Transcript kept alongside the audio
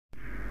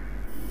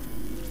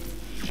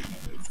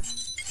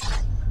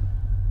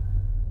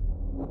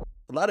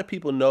a lot of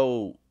people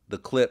know the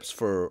clips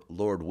for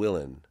Lord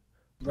Willin',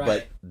 but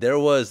Right. there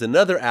was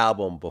another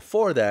album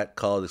before that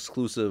called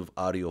Exclusive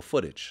Audio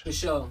Footage. For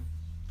sure.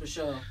 For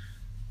sure.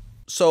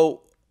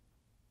 So,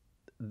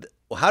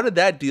 how did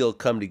that deal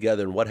come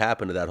together, and what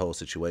happened to that whole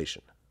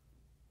situation?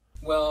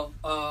 Well,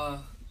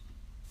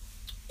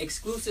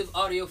 exclusive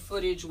audio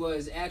footage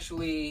was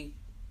actually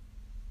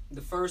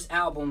the first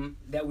album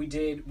that we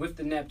did with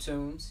the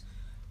Neptunes.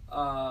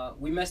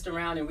 We messed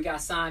around and we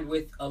got signed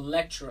with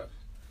Elektra.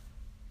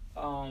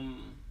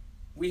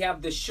 We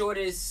have the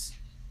shortest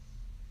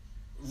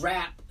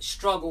rap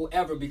struggle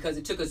ever because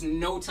it took us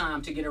no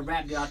time to get a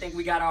rap deal. I think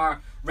we got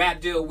our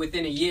rap deal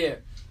within a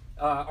year.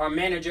 Our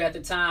manager at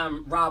the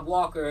time, Rob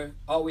Walker,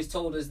 always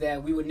told us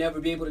that we would never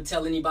be able to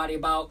tell anybody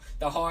about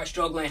the hard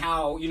struggle and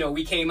how,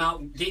 we came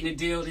out getting a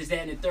deal, this,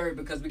 that, and the third,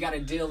 because we got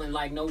a deal in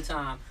like no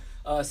time.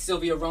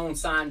 Sylvia Rhone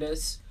signed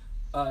us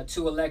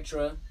to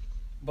Elektra,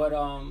 but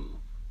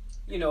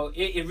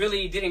it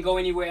really didn't go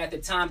anywhere at the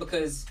time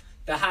because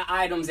the hot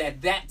items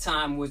at that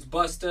time was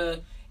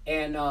Busta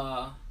and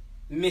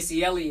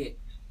Missy Elliott,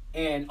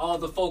 and all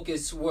the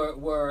focus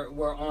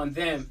were on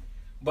them.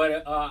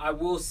 But I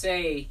will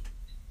say,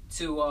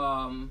 to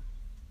on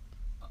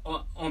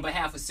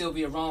behalf of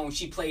Sylvia Rhone,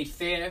 she played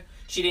fair.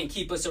 She didn't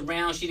keep us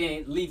around. She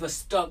didn't leave us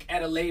stuck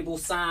at a label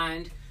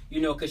signed,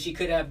 because she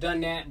could have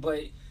done that.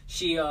 But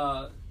she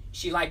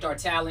liked our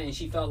talent and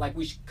she felt like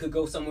we could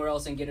go somewhere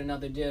else and get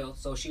another deal.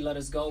 So she let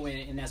us go,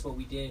 and that's what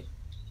we did.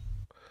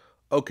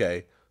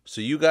 Okay,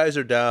 so you guys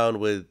are down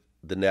with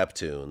the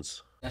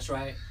Neptunes. That's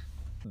right.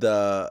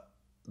 The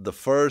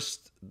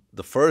first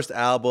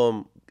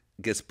album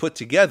gets put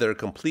together,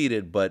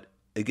 completed, but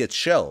it gets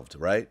shelved,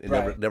 right? It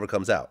Right. never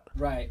comes out.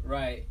 Right.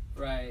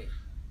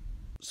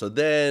 So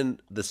then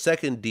the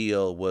second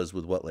deal was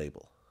with what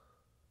label?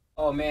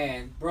 Oh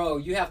man, bro,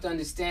 you have to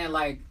understand,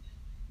 like,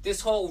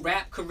 this whole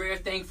rap career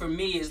thing for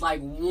me is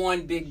like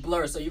one big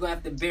blur, so you're gonna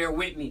have to bear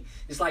with me.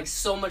 It's like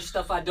so much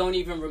stuff I don't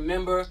even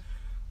remember.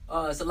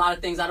 It's a lot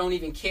of things I don't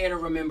even care to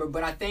remember,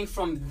 but I think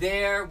from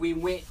there we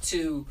went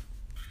to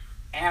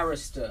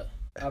Arista,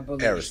 I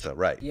believe. Arista,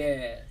 right.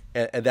 Yeah.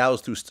 And that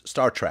was through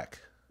Star Trek.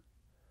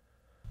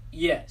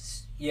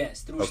 Yes,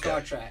 through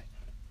Star Trek.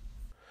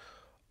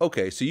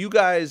 Okay, so you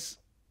guys,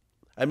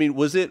 I mean,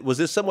 was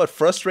it somewhat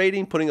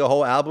frustrating putting a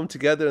whole album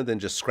together and then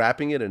just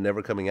scrapping it and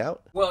never coming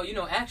out? Well,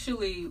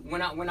 actually,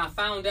 when I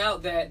found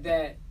out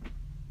that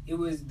it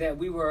was that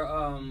we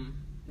were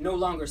no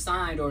longer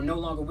signed or no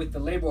longer with the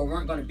label or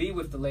weren't going to be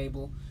with the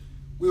label,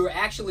 we were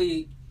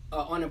actually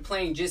on a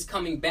plane just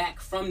coming back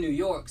from New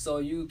York. So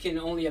you can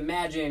only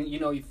imagine,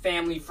 your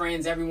family,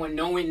 friends, everyone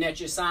knowing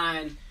that you're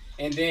signed,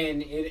 and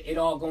then it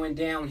all going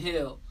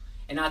downhill.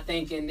 And I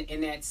think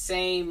in that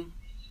same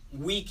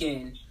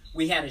weekend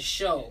we had a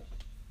show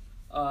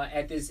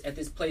at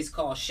this place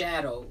called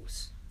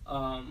Shadows,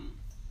 and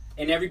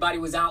everybody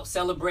was out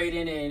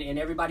celebrating, and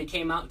everybody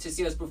came out to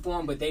see us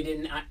perform, but they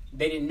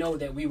didn't know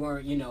that we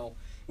weren't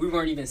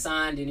even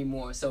signed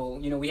anymore. So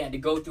we had to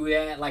go through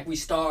that like we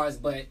stars,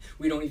 but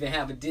we don't even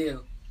have a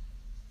deal.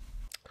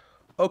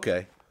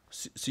 Okay,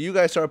 so you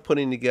guys started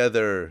putting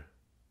together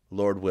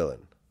Lord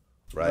Willin',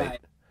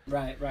 right?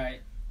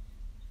 Right.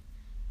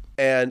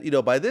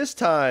 And by this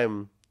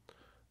time,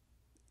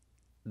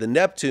 the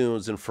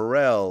Neptunes and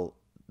Pharrell,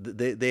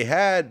 they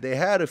had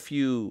a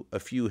few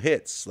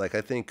hits. Like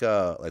I think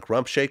like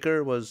Rump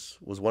Shaker was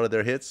one of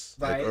their hits,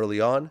 Right. like early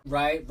on.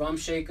 Right, Rump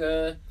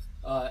Shaker,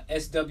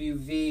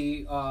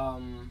 SWV.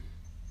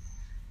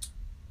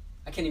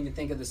 I can't even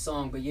think of the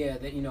song, but yeah,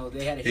 they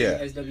had a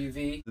hit with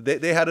SWV.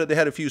 They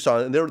had a few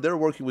songs, and they were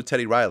working with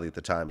Teddy Riley at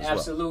the time as well.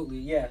 Absolutely,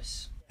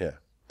 yes. Yeah.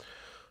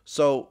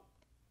 So,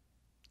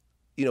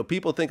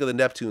 people think of the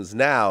Neptunes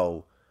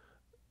now,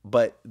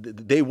 but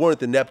they weren't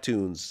the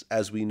Neptunes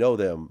as we know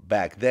them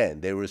back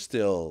then. They were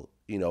still,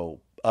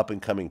 up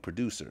and coming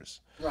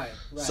producers. Right.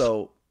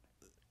 So,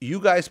 you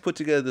guys put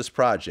together this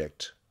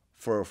project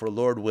for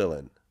Lord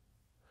Willin',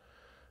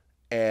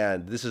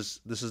 and this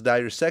is now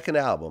your second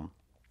album,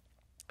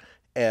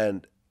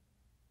 and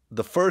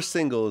the first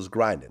single is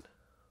Grindin',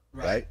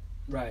 right?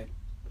 Right.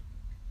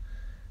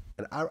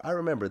 And I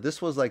remember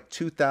this was like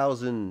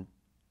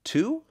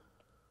 2002.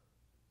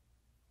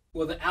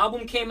 Well, the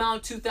album came out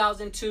in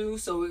 2002,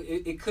 so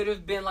it could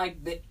have been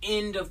like the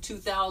end of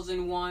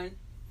 2001.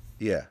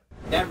 Yeah.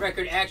 That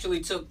record actually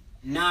took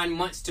 9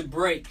 months to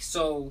break,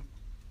 so,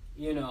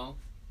 you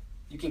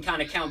can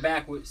kind of count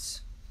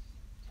backwards.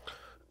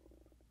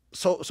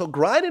 So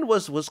Grindin'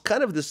 was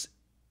kind of this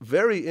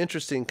very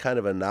interesting kind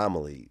of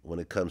anomaly when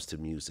it comes to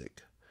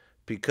music,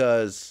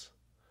 because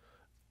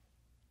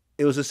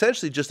it was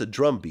essentially just a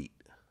drum beat.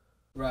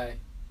 Right.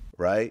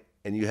 Right?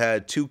 And you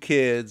had two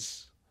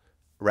kids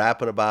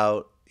rapping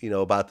about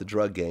the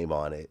drug game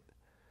on it.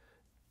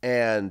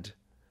 And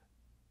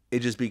it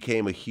just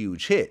became a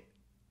huge hit.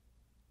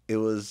 It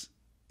was,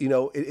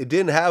 it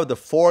didn't have the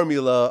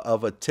formula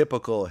of a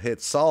typical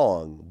hit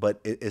song,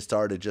 but it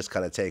started to just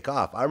kind of take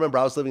off. I remember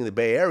I was living in the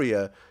Bay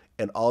Area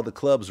and all the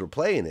clubs were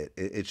playing it.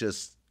 It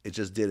just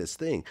did its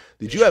thing.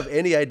 Did you have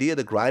any idea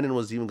that Grindin'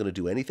 was even going to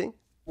do anything?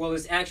 Well,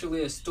 it's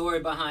actually a story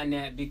behind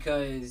that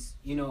because,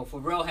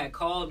 Pharrell had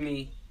called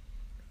me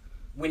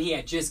when he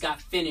had just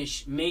got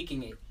finished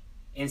making it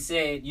and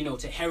said,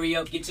 to hurry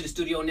up, get to the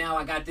studio now.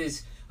 I got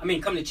this. I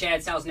mean, come to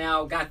Chad's house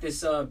now. Got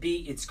this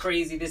beat. It's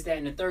crazy, this, that,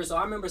 and the third. So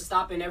I remember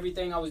stopping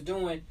everything I was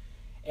doing,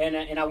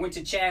 and I went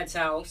to Chad's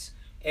house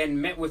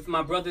and met with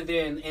my brother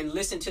there and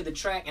listened to the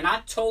track. And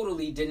I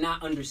totally did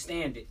not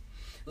understand it.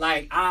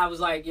 Like, I was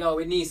like, yo,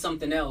 it needs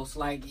something else.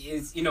 Like,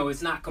 it's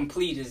not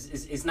complete.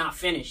 It's not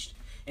finished.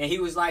 And he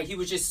was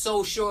just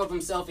so sure of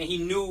himself, and he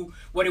knew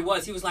what it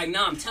was. He was like,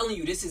 nah, I'm telling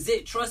you, this is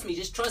it. Trust me.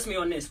 Just trust me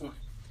on this one.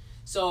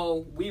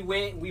 So we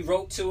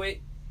wrote to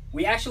it.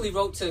 We actually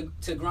wrote to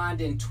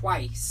Grindin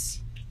twice.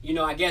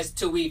 I guess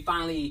till we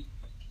finally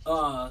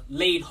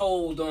laid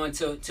hold on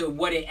to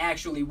what it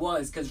actually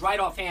was. Because right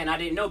offhand, I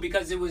didn't know,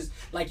 because it was,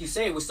 like you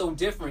say, it was so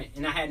different.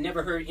 And I had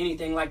never heard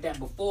anything like that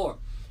before.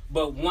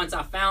 But once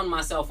I found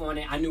myself on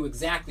it, I knew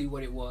exactly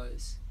what it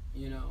was,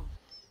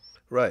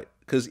 Right.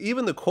 Because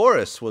even the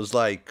chorus was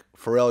like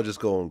Pharrell just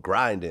going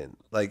grinding.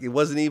 Like, it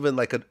wasn't even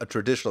like a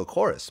traditional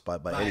chorus by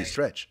any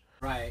stretch.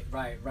 Right,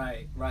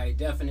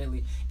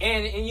 definitely.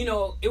 And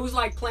it was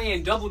like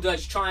playing double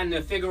dutch trying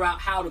to figure out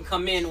how to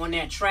come in on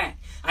that track.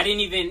 I didn't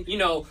even,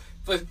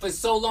 for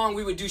so long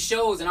we would do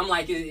shows and I'm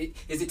like,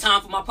 is it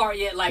time for my part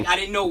yet? Like, I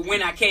didn't know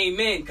when I came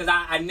in because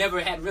I never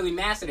had really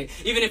mastered it.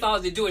 Even if I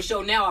was to do a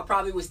show now, I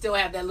probably would still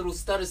have that little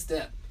stutter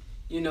step,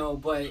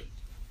 but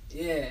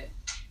yeah,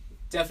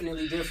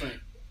 definitely different.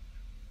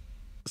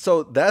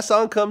 So that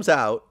song comes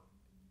out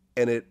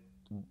and it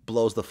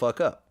blows the fuck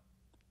up.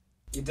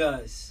 It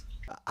does.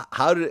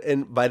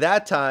 And by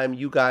that time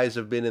you guys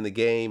have been in the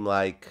game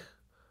like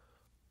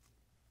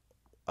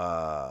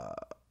for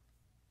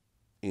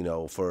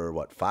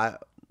what,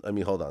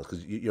 hold on,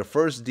 because your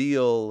first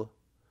deal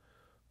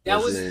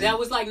that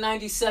was like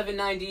 97,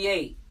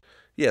 98.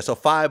 Yeah, so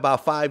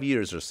about 5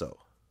 years or so.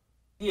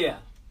 Yeah,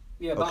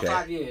 about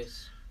 5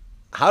 years.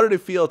 How did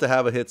it feel to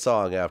have a hit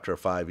song after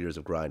 5 years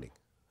of grinding?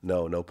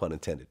 No pun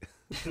intended.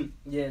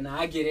 Yeah, no,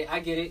 I get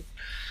it.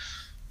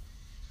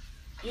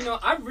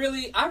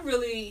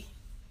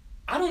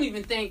 I don't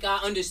even think I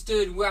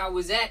understood where I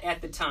was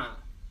at the time.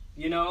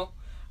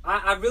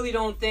 I really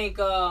don't think,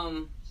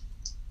 I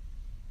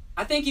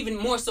think even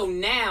more so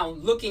now,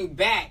 looking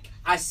back,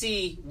 I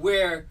see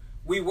where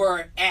we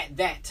were at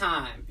that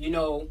time,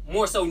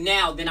 more so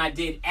now than I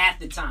did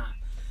at the time.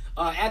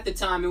 At the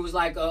time, it was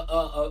like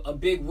a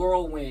big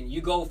whirlwind.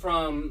 You go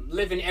from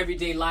living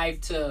everyday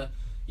life to,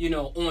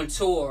 on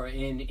tour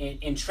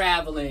and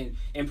traveling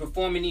and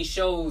performing these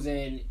shows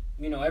and,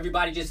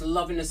 everybody just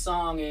loving the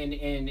song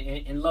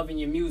and loving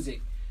your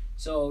music.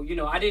 So,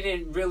 I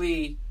didn't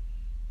really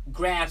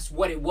grasp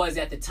what it was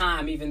at the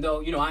time, even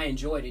though, I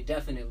enjoyed it,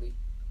 definitely.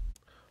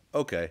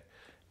 Okay.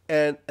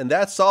 And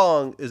that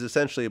song is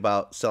essentially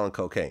about selling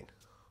cocaine.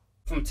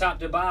 From top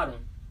to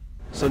bottom.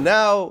 So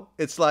now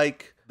it's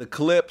like the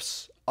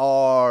Clipse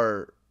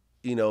are,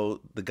 the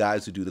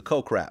guys who do the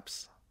coke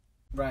raps.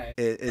 Right.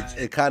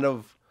 It kind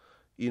of,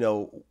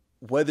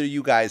 whether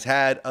you guys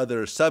had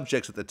other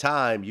subjects at the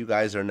time, you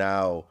guys are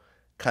now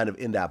kind of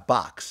in that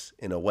box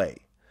in a way.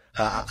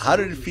 How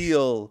did it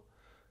feel,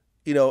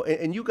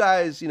 and you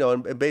guys,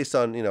 and based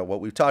on,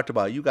 what we've talked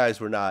about, you guys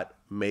were not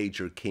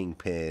major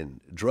kingpin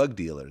drug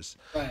dealers.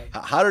 Right.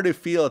 How did it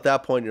feel at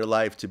that point in your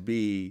life to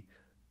be,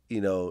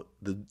 the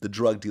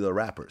drug dealer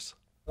rappers?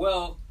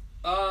 Well,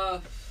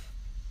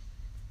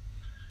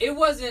 it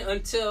wasn't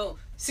until,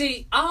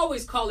 I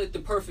always call it the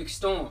perfect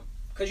storm.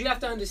 Because you have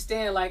to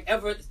understand, like,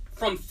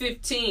 from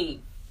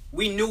 15,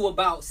 we knew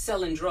about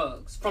selling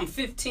drugs. From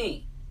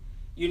 15,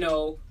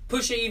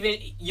 Pusha even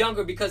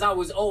younger because I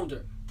was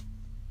older.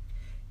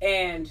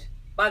 And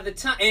by the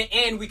time,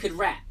 and we could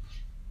rap.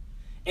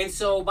 And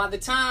so by the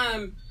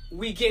time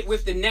we get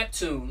with the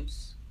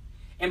Neptunes,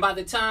 and by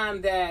the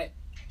time that,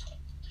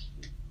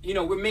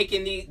 we're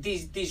making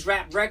these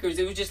rap records,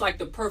 it was just like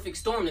the perfect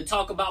storm to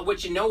talk about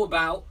what you know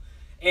about.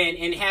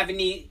 And having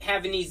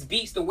these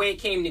beats, the way it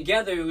came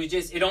together,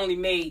 it only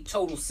made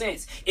total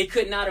sense. It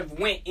could not have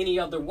went any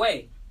other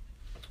way.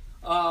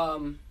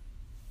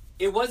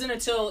 It wasn't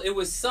until it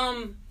was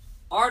some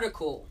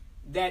article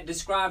that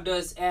described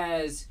us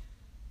as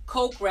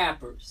coke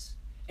rappers.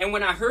 And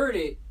when I heard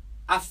it,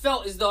 I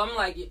felt as though, I'm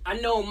like, I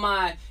know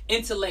my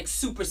intellect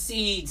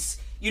supersedes,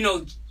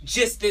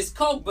 just this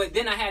coke. But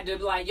then I had to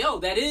be like, yo,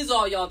 that is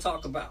all y'all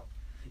talk about.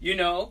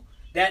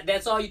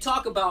 That's all you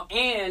talk about.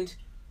 And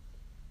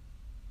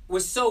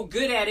was so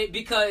good at it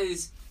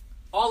because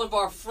all of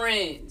our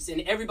friends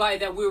and everybody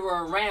that we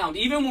were around,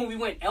 even when we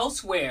went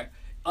elsewhere,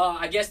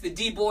 I guess the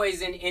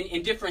D-boys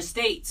in different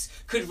states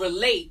could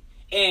relate.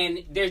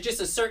 And there's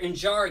just a certain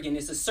jargon.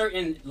 It's a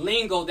certain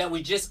lingo that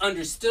we just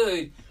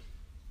understood.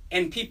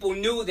 And people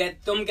knew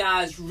that them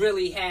guys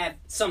really had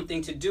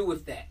something to do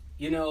with that,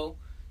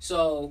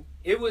 So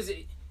it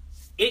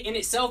in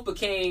itself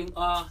became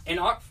an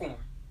art form.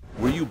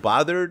 Were you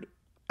bothered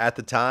at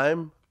the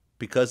time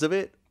because of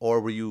it?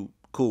 Or were you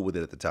cool with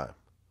it at the time?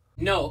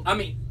 No, I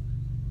mean,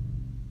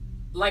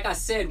 like I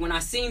said, when I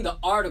seen the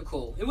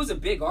article, it was a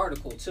big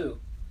article too.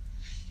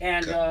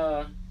 And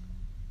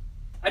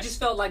I just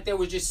felt like there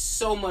was just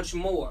so much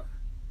more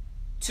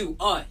to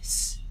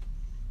us.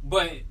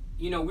 But,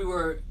 you know, we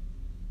were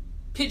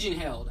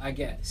pigeonholed, I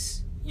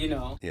guess, you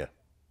know. Yeah.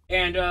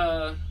 And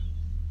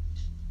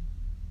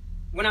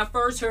when I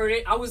first heard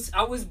it, I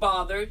was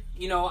bothered.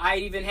 You know, I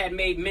even had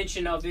made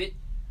mention of it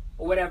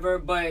or whatever,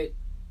 but,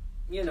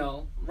 you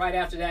know, right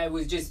after that, it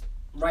was just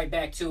right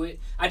back to it.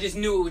 I just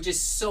knew it was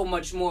just so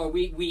much more.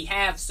 We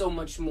have so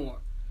much more.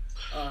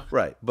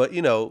 Right. But,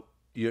 you know,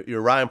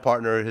 your rhyme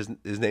partner,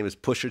 his name is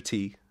Pusha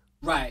T.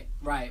 Right.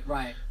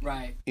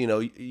 You know,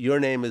 your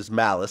name is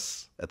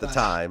Malice at the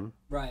time.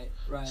 Right.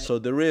 So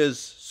there is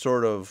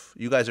sort of,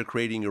 you guys are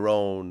creating your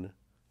own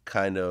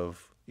kind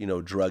of, you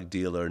know, drug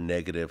dealer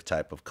negative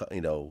type of,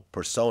 you know,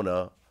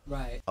 persona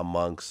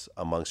amongst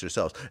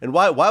yourselves. And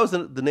why was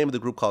the name of the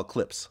group called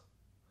Clipse?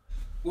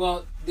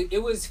 Well,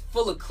 it was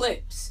full of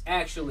clips,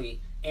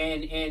 actually.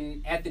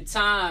 And at the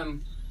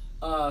time,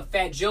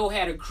 Fat Joe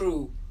had a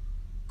crew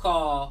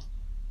called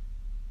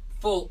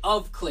Full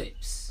of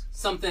Clips.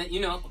 Something, you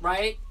know,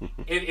 right?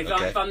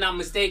 If I'm not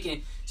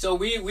mistaken. So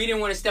we didn't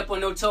want to step on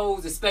no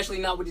toes, especially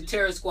not with the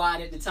Terror Squad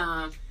at the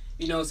time.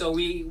 You know, so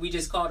we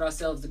just called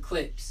ourselves the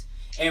Clipse.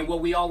 And what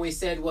we always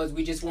said was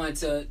we just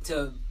wanted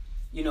to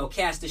you know,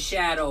 cast a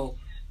shadow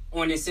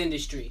on this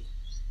industry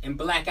and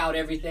black out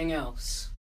everything else.